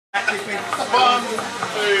One,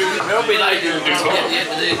 two. There'll be ladies who get the end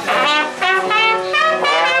of this.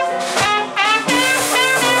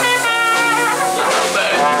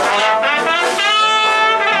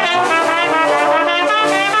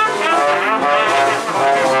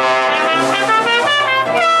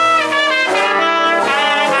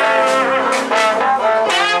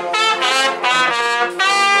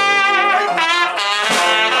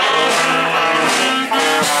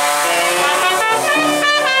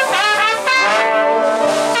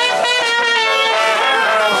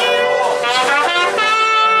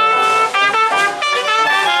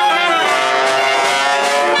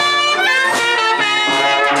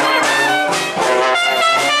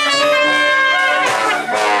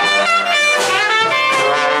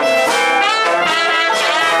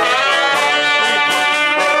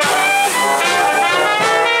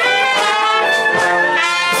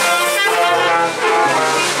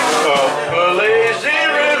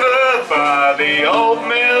 The old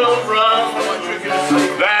mill run,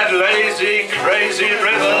 that lazy, crazy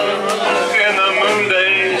river in the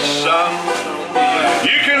noonday sun.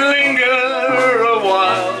 You can linger a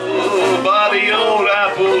while by the old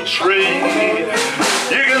apple tree.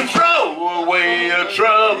 You can throw away your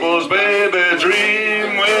troubles, baby,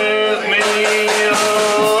 dream with me.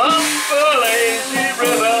 Oh, up the lazy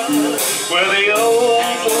river where the old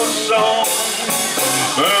song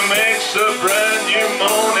makes a brand new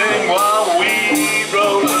morning while we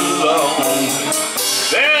roll along.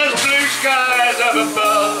 There's blue skies up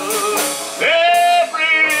above,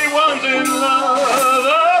 everyone's in love.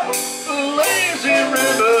 Up the lazy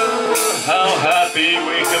river, how happy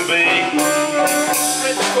we can be.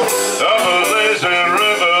 Up the lazy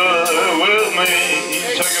river with me.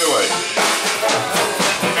 Take it away.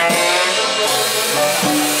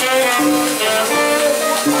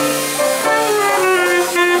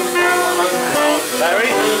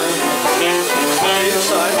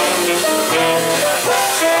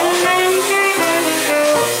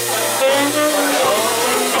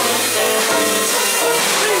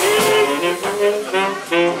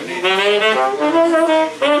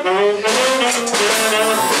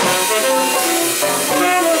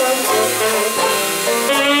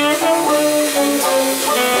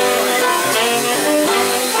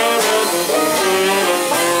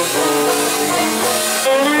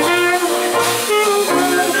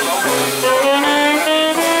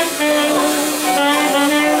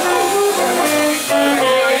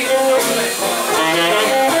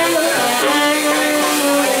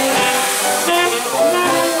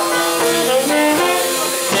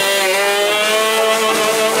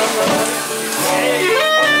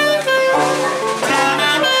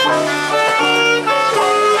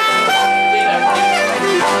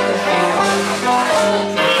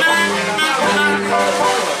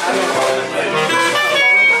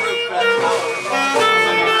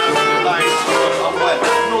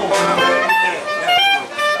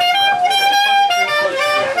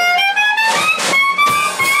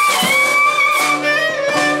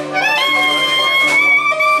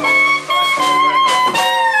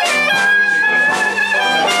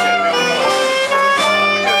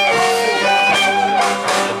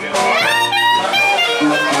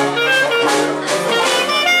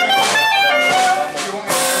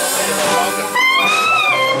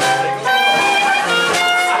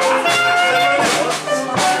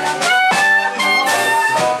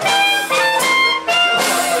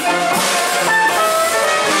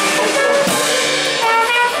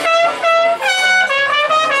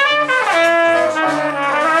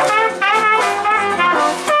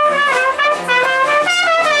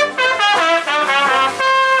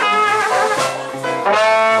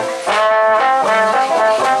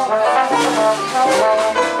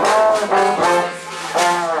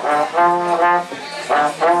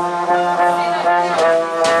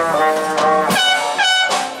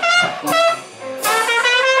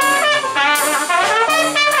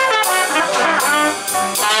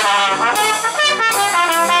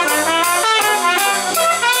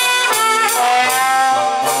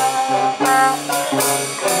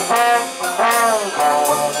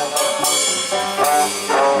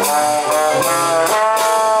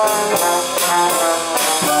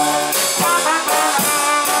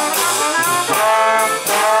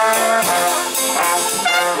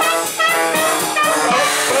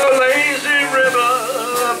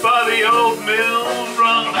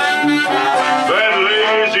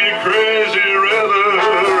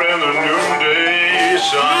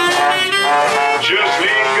 Just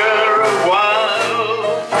linger a while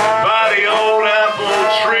by the old apple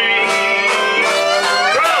tree.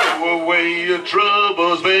 Throw away your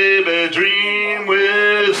troubles, baby, dream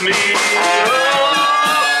with me. Oh.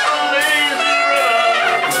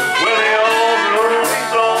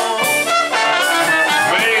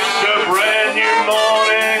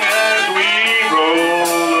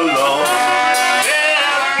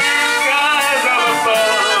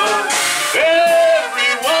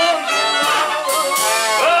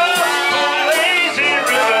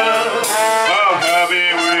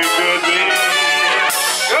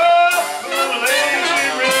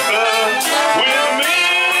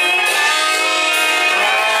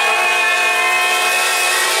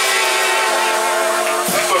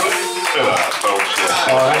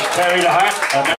 carry the hat.